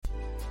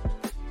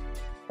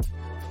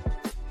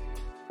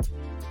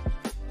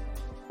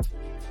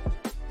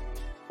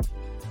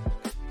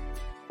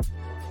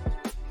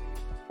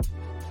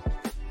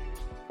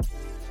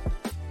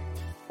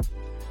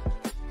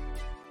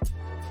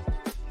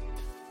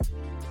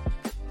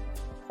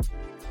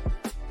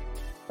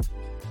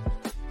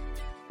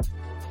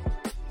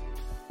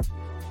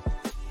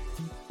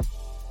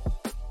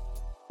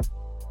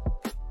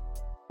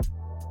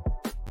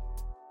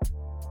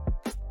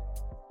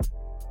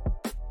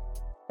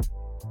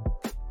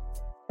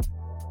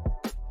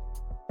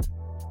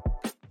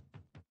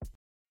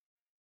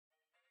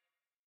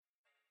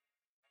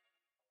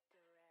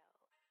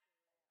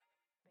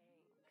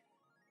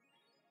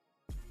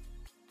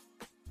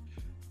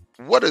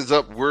What is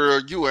up,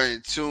 world? You are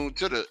in tune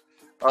to the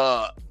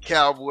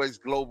Cowboys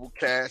Global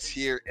Cast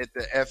here at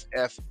the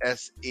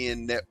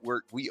FFSN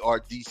Network. We are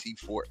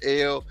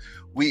DC4L.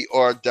 We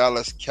are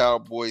Dallas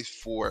Cowboys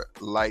for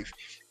life.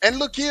 And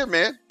look here,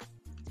 man.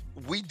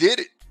 We did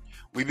it.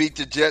 We beat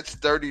the Jets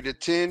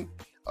 30-10.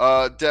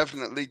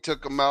 Definitely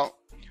took them out.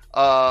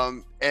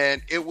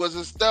 And it was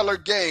a stellar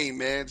game,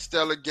 man.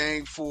 Stellar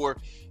game for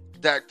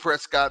Dak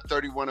Prescott,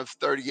 31 of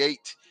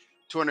 38,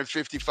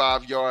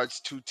 255 yards,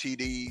 2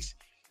 TDs.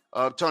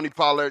 Tony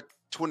Pollard,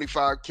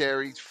 25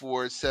 carries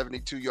for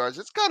 72 yards.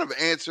 It's kind of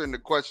answering the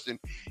question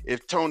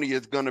if Tony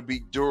is going to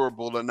be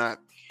durable or not.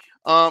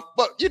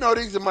 But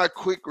these are my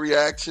quick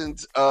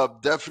reactions.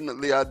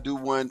 Definitely, I do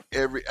one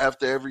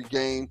after every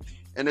game,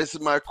 and this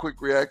is my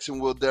quick reaction.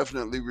 We'll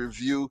definitely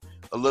review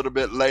a little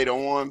bit later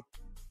on.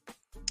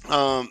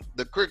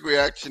 The quick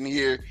reaction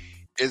here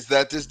is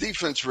that this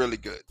defense really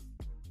good.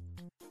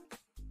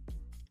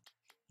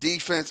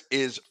 Defense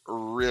is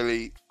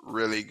really,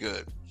 really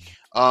good.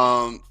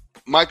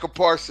 Michael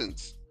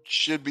Parsons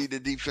should be the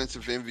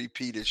defensive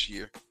MVP this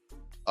year.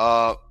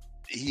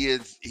 He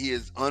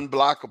is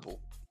unblockable.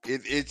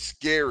 It's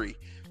scary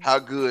how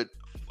good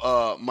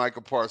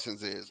Michael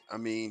Parsons is. I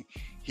mean,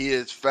 he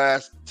is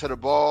fast to the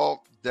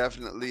ball,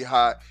 definitely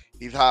high.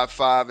 He's high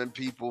fiving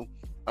people,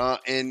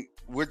 and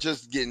we're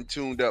just getting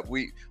tuned up.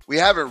 We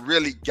haven't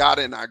really got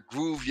in our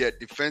groove yet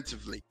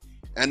defensively,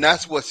 and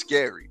that's what's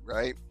scary,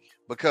 right?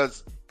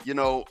 Because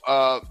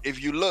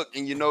if you look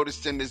and you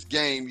noticed in this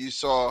game, you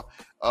saw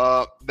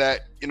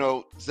that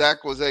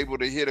Zach was able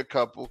to hit a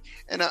couple,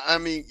 and I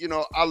mean,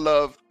 I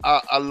love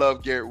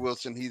Garrett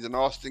Wilson. He's an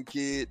Austin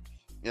kid,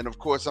 and of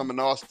course, I'm an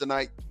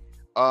Austinite.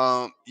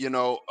 He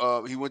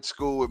went to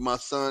school with my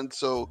son,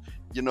 so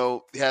he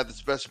had a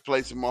special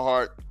place in my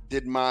heart.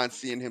 Didn't mind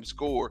seeing him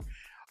score.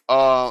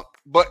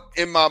 But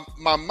in my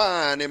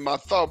mind, in my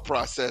thought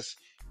process,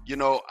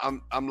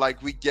 I'm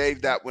like, we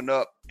gave that one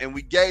up, and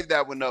we gave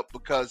that one up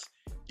because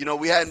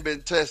we hadn't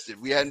been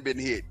tested, we hadn't been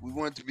hit. We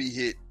wanted to be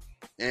hit,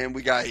 and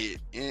we got hit.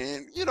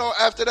 And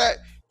after that,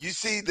 you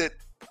see that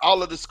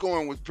all of the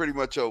scoring was pretty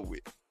much over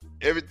with.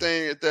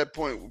 Everything at that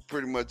point was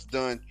pretty much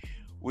done.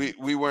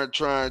 We weren't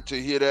trying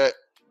to hear that.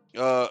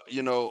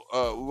 We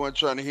weren't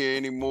trying to hear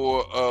any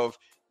more of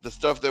the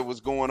stuff that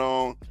was going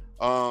on.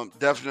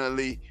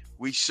 Definitely,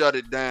 we shut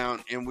it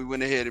down, and we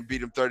went ahead and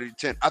beat them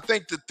 30-10. I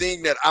think the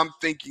thing that I'm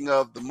thinking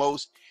of the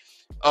most,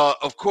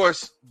 of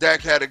course, Dak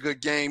had a good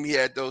game. He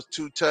had those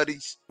 2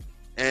 tutties,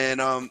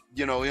 and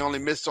he only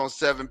missed on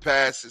 7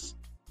 passes.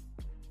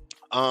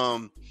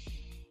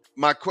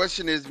 My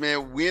question is,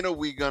 man, when are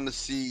we gonna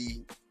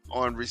see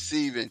on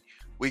receiving?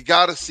 We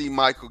got to see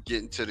Michael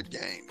get into the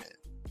game, man.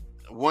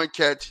 1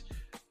 catch,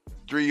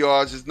 3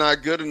 yards is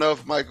not good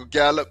enough, Michael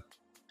Gallup.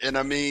 And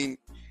I mean,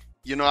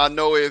 I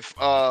know if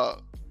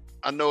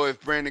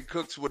Brandon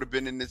Cooks would have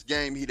been in this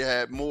game, he'd have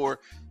had more.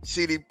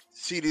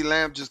 CeeDee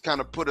Lamb just kind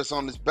of put us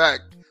on his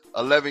back.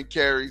 11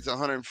 carries,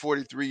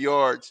 143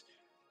 yards.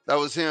 That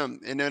was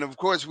him. And then, of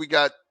course, we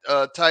got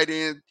tight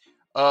end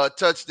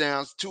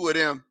touchdowns, 2 of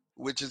them,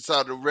 which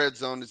inside the red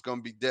zone is going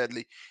to be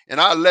deadly. And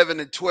our 11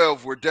 and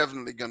 12 were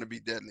definitely going to be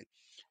deadly.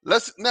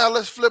 Let's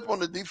flip on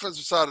the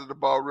defensive side of the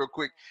ball real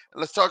quick,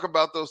 and let's talk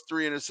about those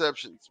 3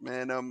 interceptions,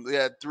 man. We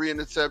had 3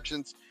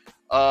 interceptions.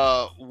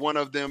 One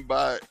of them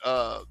by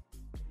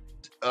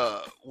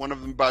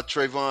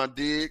Trayvon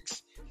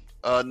Diggs,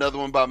 another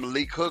one by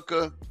Malik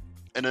Hooker,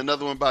 and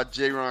another one by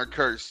Jaron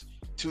Kearse.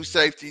 2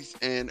 safeties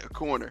and a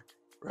corner,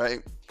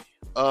 right?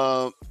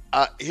 I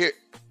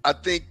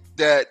think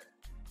that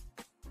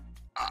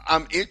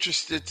I'm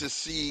interested to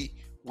see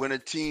when a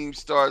team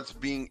starts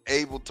being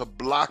able to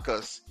block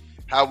us,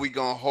 how we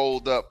gonna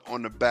hold up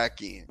on the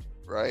back end,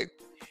 right?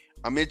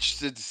 I'm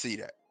interested to see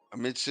that.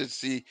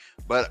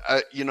 But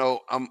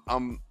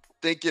I'm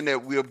thinking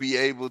that we'll be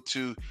able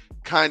to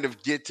kind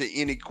of get to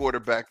any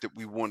quarterback that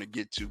we want to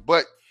get to.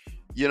 But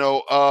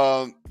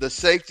the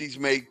safeties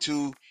made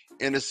 2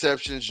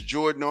 interceptions.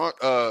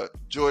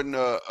 Jordan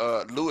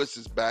Lewis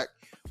is back,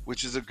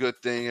 which is a good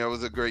thing. That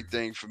was a great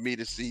thing for me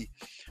to see.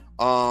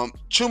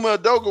 Chuma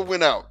Adogo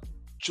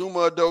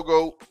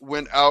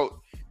went out,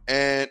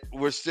 and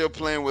we're still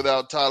playing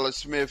without Tyler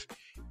Smith.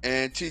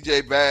 And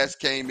TJ Bass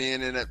came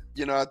in, and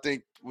I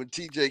think when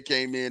TJ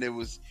came in, it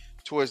was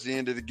towards the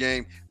end of the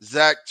game.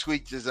 Zach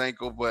tweaked his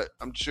ankle, but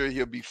I'm sure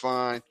he'll be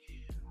fine.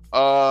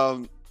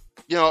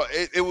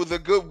 It was a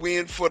good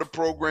win for the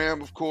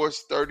program, of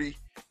course, 30-10.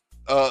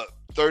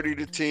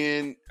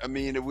 I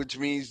mean, which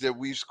means that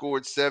we've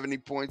scored 70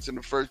 points in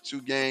the first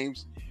 2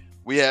 games.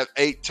 We have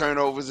 8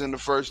 turnovers in the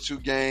first 2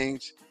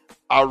 games.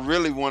 I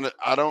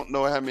don't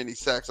know how many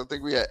sacks. I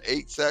think we had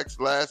 8 sacks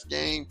last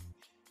game.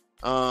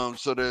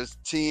 So there's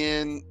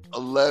 10,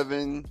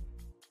 11.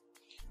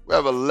 We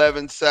have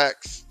 11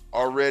 sacks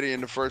already in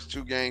the first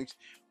 2 games,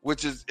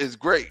 which is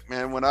great,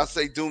 man. When I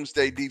say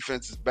Doomsday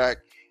defense is back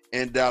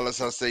in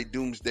Dallas, I say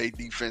Doomsday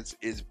defense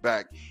is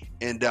back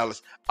in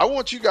Dallas. I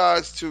want you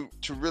guys to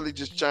really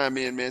just chime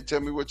in, man.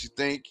 Tell me what you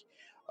think.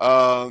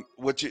 How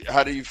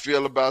do you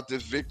feel about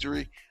this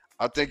victory?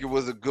 I think it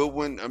was a good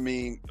one. I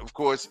mean, of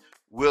course,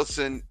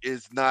 Wilson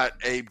is not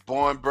a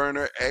barn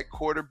burner at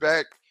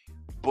quarterback,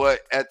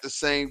 but at the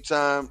same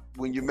time,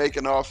 when you make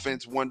an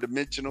offense one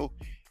dimensional,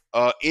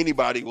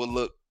 anybody will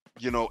look,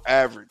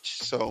 average.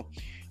 So,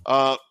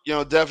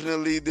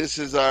 definitely this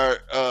is our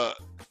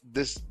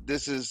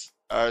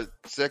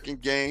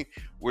second game.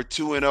 We're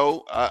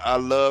 2-0. I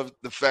love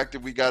the fact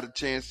that we got a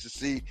chance to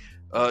see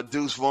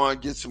Deuce Vaughn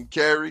get some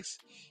carries.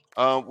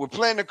 We're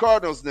playing the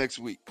Cardinals next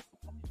week,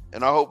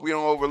 and I hope we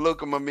don't overlook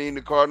them. I mean,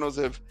 the Cardinals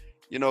have,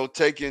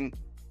 taken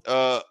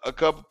a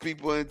couple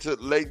people into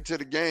late into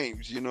the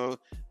games. The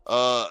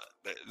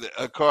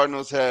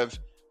Cardinals have,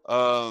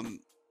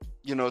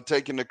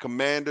 taken the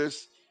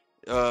Commanders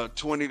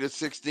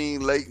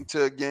 20-16 late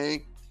into a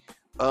game.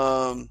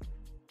 Um,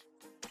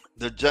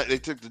 they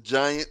took the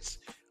Giants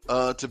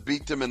to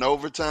beat them in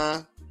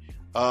overtime.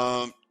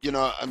 I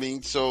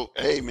mean, so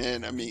hey,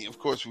 man, I mean, of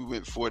course we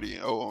went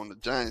 40-0 on the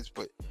Giants,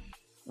 but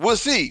we'll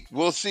see.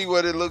 We'll see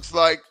what it looks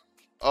like.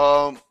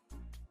 Um,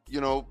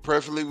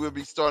 preferably we'll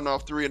be starting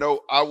off 3-0.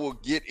 I will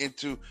get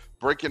into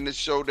breaking the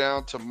show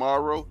down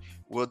tomorrow.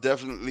 We'll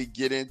definitely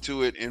get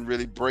into it and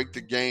really break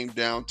the game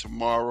down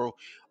tomorrow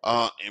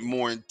and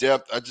more in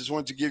depth. I just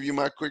wanted to give you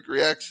my quick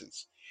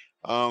reactions.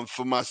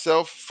 For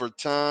myself, for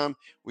Tom,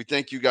 we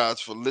thank you guys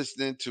for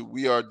listening to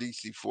We Are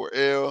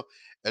DC4L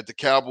at the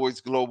Cowboys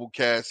Global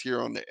Cast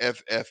here on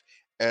the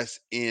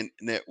FFSN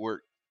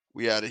Network.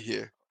 We out of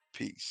here.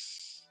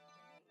 Peace.